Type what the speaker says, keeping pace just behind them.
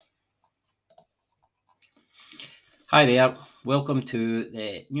Hi there, welcome to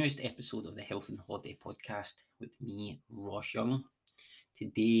the newest episode of the Health and Holiday podcast with me, Ross Young.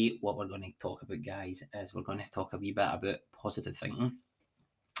 Today, what we're going to talk about, guys, is we're going to talk a wee bit about positive thinking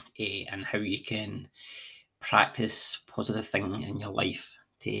and how you can practice positive thinking in your life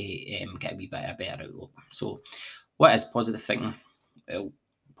to get a wee bit of a better outlook. So, what is positive thinking? Well,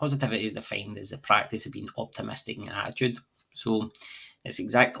 positivity is defined as the practice of being optimistic in attitude. So, it's the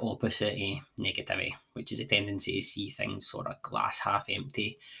exact opposite of negativity, which is a tendency to see things sort of glass half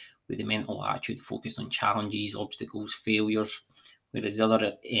empty, with the mental attitude focused on challenges, obstacles, failures, whereas the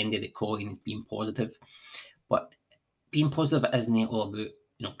other end of the coin is being positive. But being positive isn't all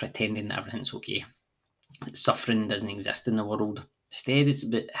about pretending that everything's okay. Suffering doesn't exist in the world. Instead, it's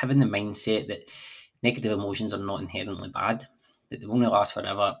about having the mindset that negative emotions are not inherently bad, that they only last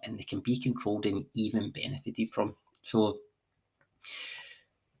forever, and they can be controlled and even benefited from. So,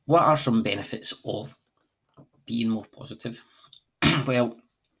 what are some benefits of being more positive? Well,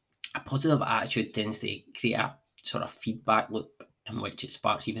 a positive attitude tends to create a sort of feedback loop in which it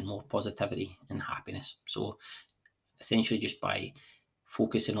sparks even more positivity and happiness. So, essentially, just by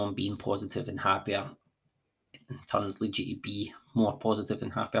focusing on being positive and happier, it in turn leads you to be more positive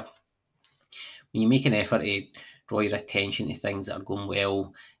and happier. When you make an effort to draw your attention to things that are going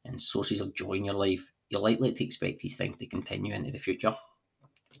well and sources of joy in your life, you're likely to expect these things to continue into the future.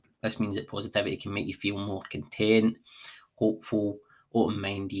 This means that positivity can make you feel more content, hopeful, open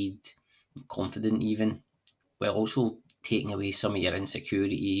minded, confident, even, while also taking away some of your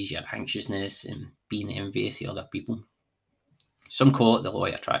insecurities, your anxiousness, and being envious of other people. Some call it the law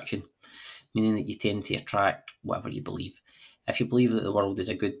of attraction, meaning that you tend to attract whatever you believe. If you believe that the world is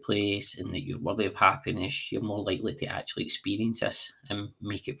a good place and that you're worthy of happiness, you're more likely to actually experience this and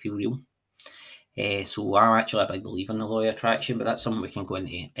make it feel real. So I'm actually a big believer in the law of attraction, but that's something we can go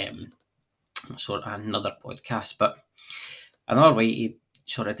into sort of another podcast. But another way to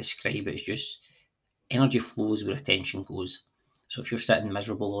sort of describe it is just energy flows where attention goes. So if you're sitting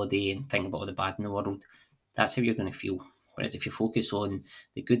miserable all day and thinking about all the bad in the world, that's how you're going to feel. Whereas if you focus on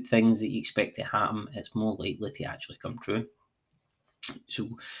the good things that you expect to happen, it's more likely to actually come true. So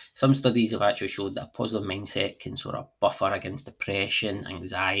some studies have actually showed that a positive mindset can sort of buffer against depression,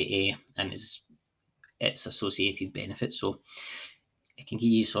 anxiety, and its associated benefits. So it can give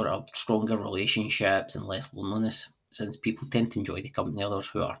you sort of stronger relationships and less loneliness, since people tend to enjoy the company of others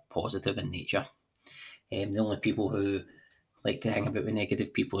who are positive in nature. The only people who like to hang about with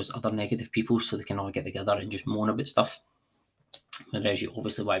negative people is other negative people, so they can all get together and just moan about stuff. Whereas you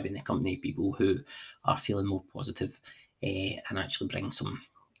obviously want to be in the company of people who are feeling more positive, and actually bring some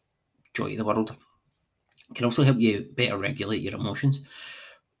joy to the world. It can also help you better regulate your emotions,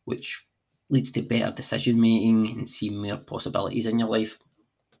 which leads to better decision making and seeing more possibilities in your life.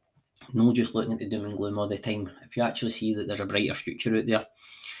 Not just looking at the doom and gloom all the time. If you actually see that there's a brighter future out there,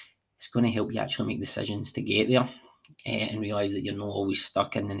 it's going to help you actually make decisions to get there, and realise that you're not always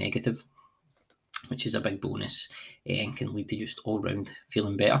stuck in the negative, which is a big bonus, and can lead to just all round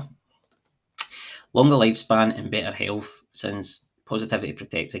feeling better. Longer lifespan and better health, since positivity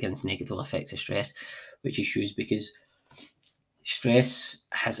protects against negative effects of stress, which is huge because stress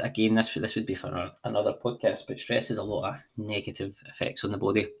has, again, this would be for another podcast, but stress has a lot of negative effects on the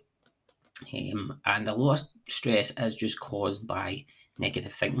body. And a lot of stress is just caused by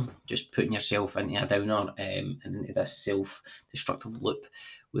negative thinking, just putting yourself into a downer, and into this self-destructive loop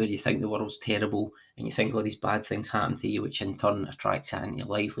where you think the world's terrible and you think all these bad things happen to you, which in turn attracts that into your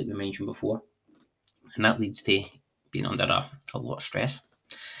life, like we mentioned before. And that leads to being under a lot of stress.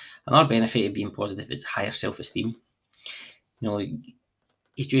 Another benefit of being positive is higher self-esteem.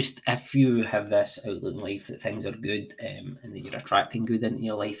 If you have this outlook in life that things are good, and that you're attracting good into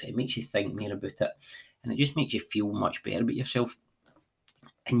your life, it makes you think more about it, and it just makes you feel much better about yourself,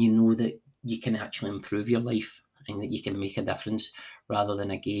 and you know that you can actually improve your life and that you can make a difference, rather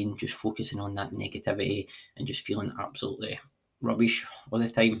than, again, just focusing on that negativity and just feeling absolutely rubbish all the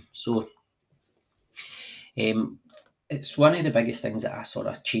time. So it's one of the biggest things that I sort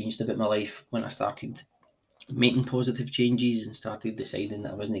of changed about my life when I started making positive changes and started deciding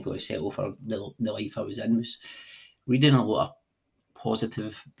that I wasn't going to settle for the life I was in, was reading a lot of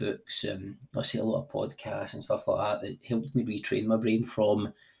positive books and listening to a lot of podcasts and stuff like that helped me retrain my brain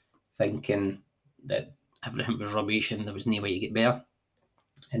from thinking that everything was rubbish and there was no way to get better.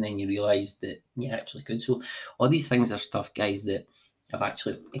 And then you realise that you actually could. So all these things are stuff, guys, that I've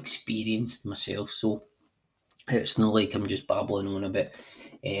actually experienced myself. So it's not like I'm just babbling on about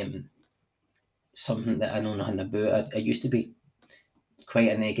something that I know nothing about. I used to be quite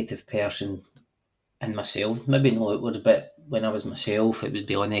a negative person in myself. Maybe not outwards, but when I was myself, it would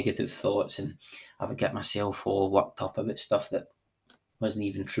be all negative thoughts, and I would get myself all worked up about stuff that wasn't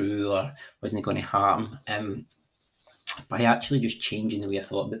even true or wasn't going to harm. By actually just changing the way I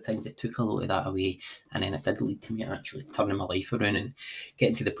thought about things, it took a lot of that away, and then it did lead to me actually turning my life around and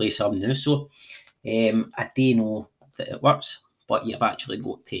getting to the place I'm now. So I do know that it works, but you've actually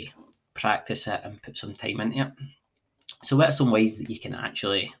got to practice it and put some time into it. So what are some ways that you can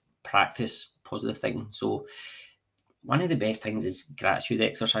actually practice positive things? So one of the best things is gratitude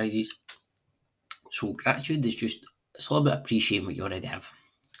exercises. So gratitude is just, it's all about appreciating what you already have,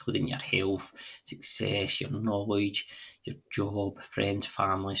 including your health, success, your knowledge, your job, friends,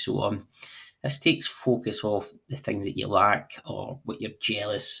 family, so on. This takes focus off the things that you lack or what you're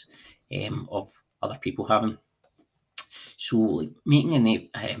jealous of other people having. So like, making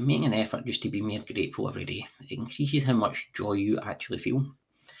an effort just to be more grateful every day, it increases how much joy you actually feel,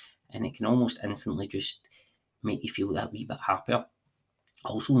 and it can almost instantly just make you feel that wee bit happier.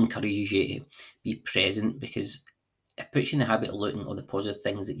 Also encourages you to be present, because it puts you in the habit of looking at all the positive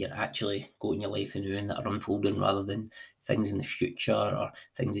things that you're actually got in your life and doing that are unfolding, rather than things in the future or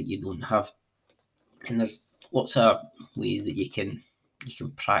things that you don't have. And there's lots of ways that you can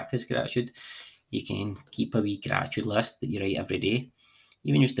practice gratitude. You can keep a wee gratitude list that you write every day,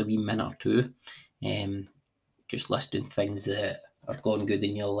 even just a wee minute or two, just listing things that are going good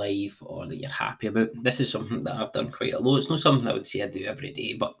in your life or that you're happy about. This is something that I've done quite a lot. It's not something I would say I do every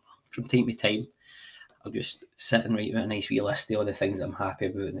day, but from time to time, I'll just sit and write out a nice wee list of all the things that I'm happy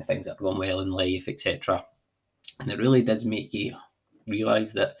about and the things that have gone well in life, etc. And it really does make you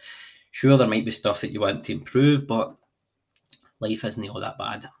realise that, sure, there might be stuff that you want to improve, but life isn't all that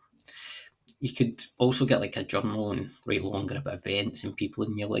bad. You could also get like a journal and write longer about events and people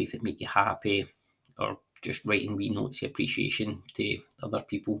in your life that make you happy, or just writing wee notes of appreciation to other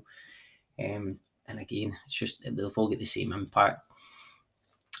people. And again, it's just, they've all got the same impact.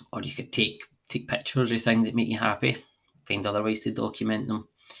 Or you could take pictures of things that make you happy, find other ways to document them.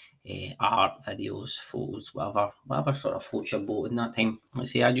 Art, videos, photos, whatever sort of floats your boat in that time.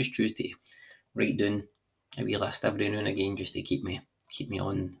 Let's say I just choose to write down a wee list every now and again just to keep me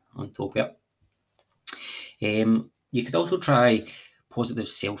on top of it. You could also try positive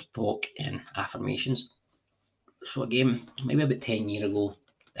self-talk and affirmations. So again, maybe about 10 years ago,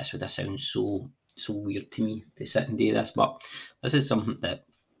 this would have sounded so weird to me to sit and do this, but this is something that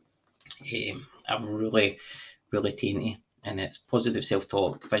I've really taken to, and it's positive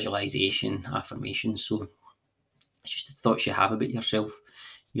self-talk, visualization, affirmations. So it's just the thoughts you have about yourself,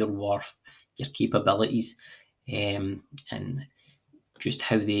 your worth, your capabilities, and just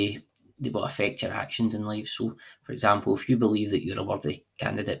how they will affect your actions in life. So, for example, if you believe that you're a worthy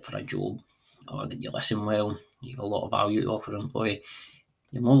candidate for a job, or that you listen well, you have a lot of value to offer an employee,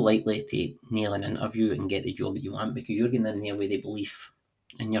 you're more likely to nail an interview and get the job that you want, because you're going in there with the belief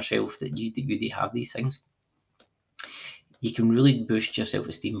in yourself that you do have these things. You can really boost your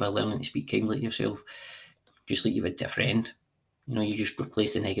self-esteem by learning to speak kindly to yourself, just like you would to a friend. You just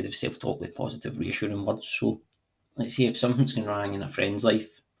replace the negative self-talk with positive, reassuring words. So, let's say if something's going wrong in a friend's life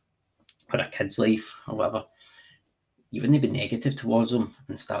or a kid's life or whatever, you wouldn't be negative towards them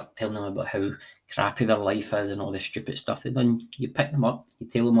and start telling them about how crappy their life is and all the stupid stuff they've done. You pick them up, you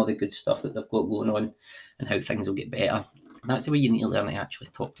tell them all the good stuff that they've got going on and how things will get better. And that's the way you need to learn to actually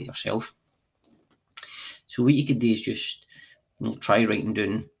talk to yourself. So what you could do is just try writing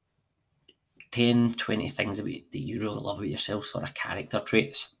down 10, 20 things that you really love about yourself, sort of character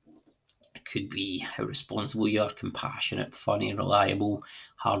traits. It could be how responsible you are, compassionate, funny, reliable,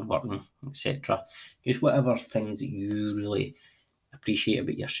 hardworking, etc. Just whatever things that you really appreciate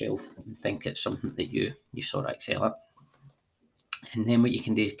about yourself and think it's something that you sort of excel at. And then what you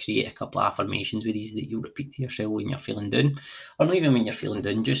can do is create a couple of affirmations with these that you'll repeat to yourself when you're feeling down, or not even when you're feeling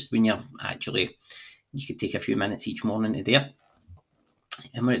down, just when you're actually, you could take a few minutes each morning to do it.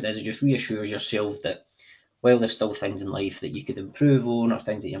 And what it does is just reassures yourself that while there's still things in life that you could improve on, or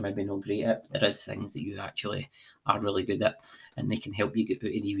things that you're maybe not great at, there is things that you actually are really good at, and they can help you get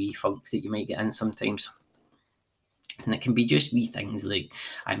out of the wee funks that you might get in sometimes. And it can be just wee things like,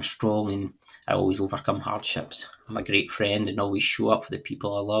 I'm strong and I always overcome hardships. I'm a great friend and always show up for the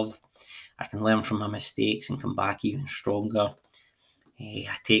people I love. I can learn from my mistakes and come back even stronger. I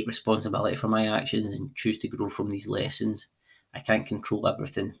take responsibility for my actions and choose to grow from these lessons. I can't control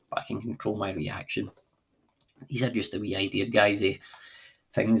everything, but I can control my reaction. These are just a wee idea, guys, of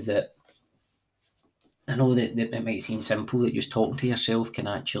things that I know that it might seem simple, that just talking to yourself can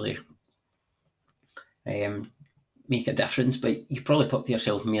actually make a difference, but you probably talk to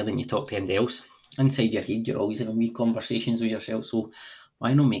yourself more than you talk to anybody else. Inside your head, you're always having wee conversations with yourself, so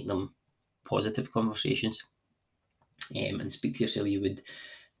why not make them positive conversations? and speak to yourself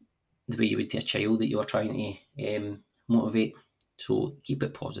the way you would to a child that you were trying to motivate. So keep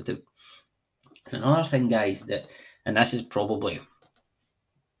it positive. And another thing, guys, and this is probably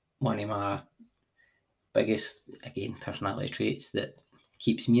one of my biggest, again, personality traits that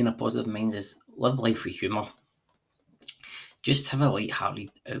keeps me in a positive mind, is live life with humour. Just have a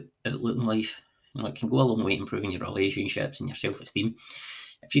light-hearted outlook in life. It can go a long way to improving your relationships and your self-esteem.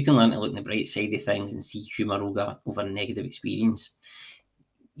 If you can learn to look on the bright side of things and see humour over a negative experience,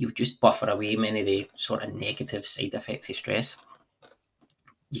 you'll just buffer away many of the sort of negative side effects of stress.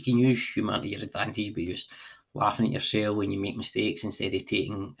 You can use humour to your advantage by just laughing at yourself when you make mistakes instead of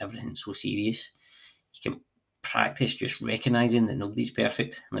taking everything so serious. You can practice just recognising that nobody's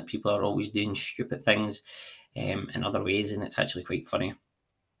perfect and that people are always doing stupid things in other ways, and it's actually quite funny.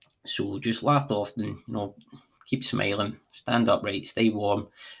 So just laugh often, keep smiling, stand upright, stay warm,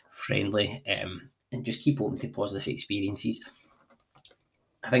 friendly, and just keep open to positive experiences.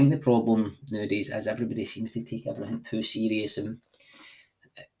 I think the problem nowadays is everybody seems to take everything too serious, and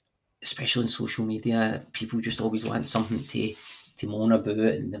especially on social media, people just always want something to moan about,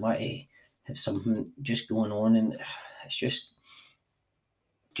 and they want to have something just going on, and it's just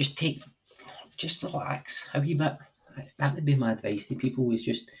relax a wee bit. That would be my advice to people: is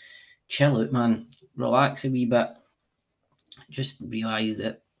just chill out, man, relax a wee bit, just realise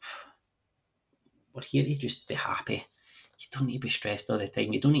that we're here to just be happy. You don't need to be stressed all the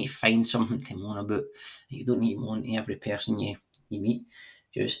time. You don't need to find something to moan about. You don't need to moan to every person you meet.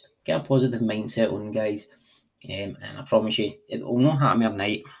 Just get a positive mindset on, guys. And I promise you, it will not happen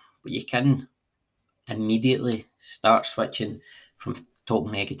overnight, but you can immediately start switching from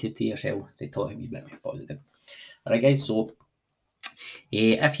talking negative to yourself to talking a wee bit more positive. Alright, guys, so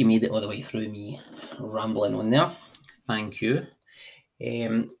if you made it all the way through me rambling on there, thank you.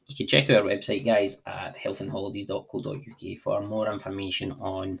 You can check out our website, guys, at healthandholidays.co.uk for more information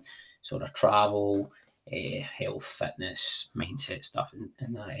on sort of travel, health, fitness, mindset stuff,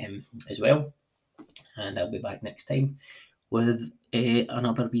 and that as well. And I'll be back next time with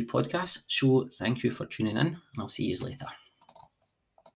another wee podcast. So thank you for tuning in, and I'll see you later.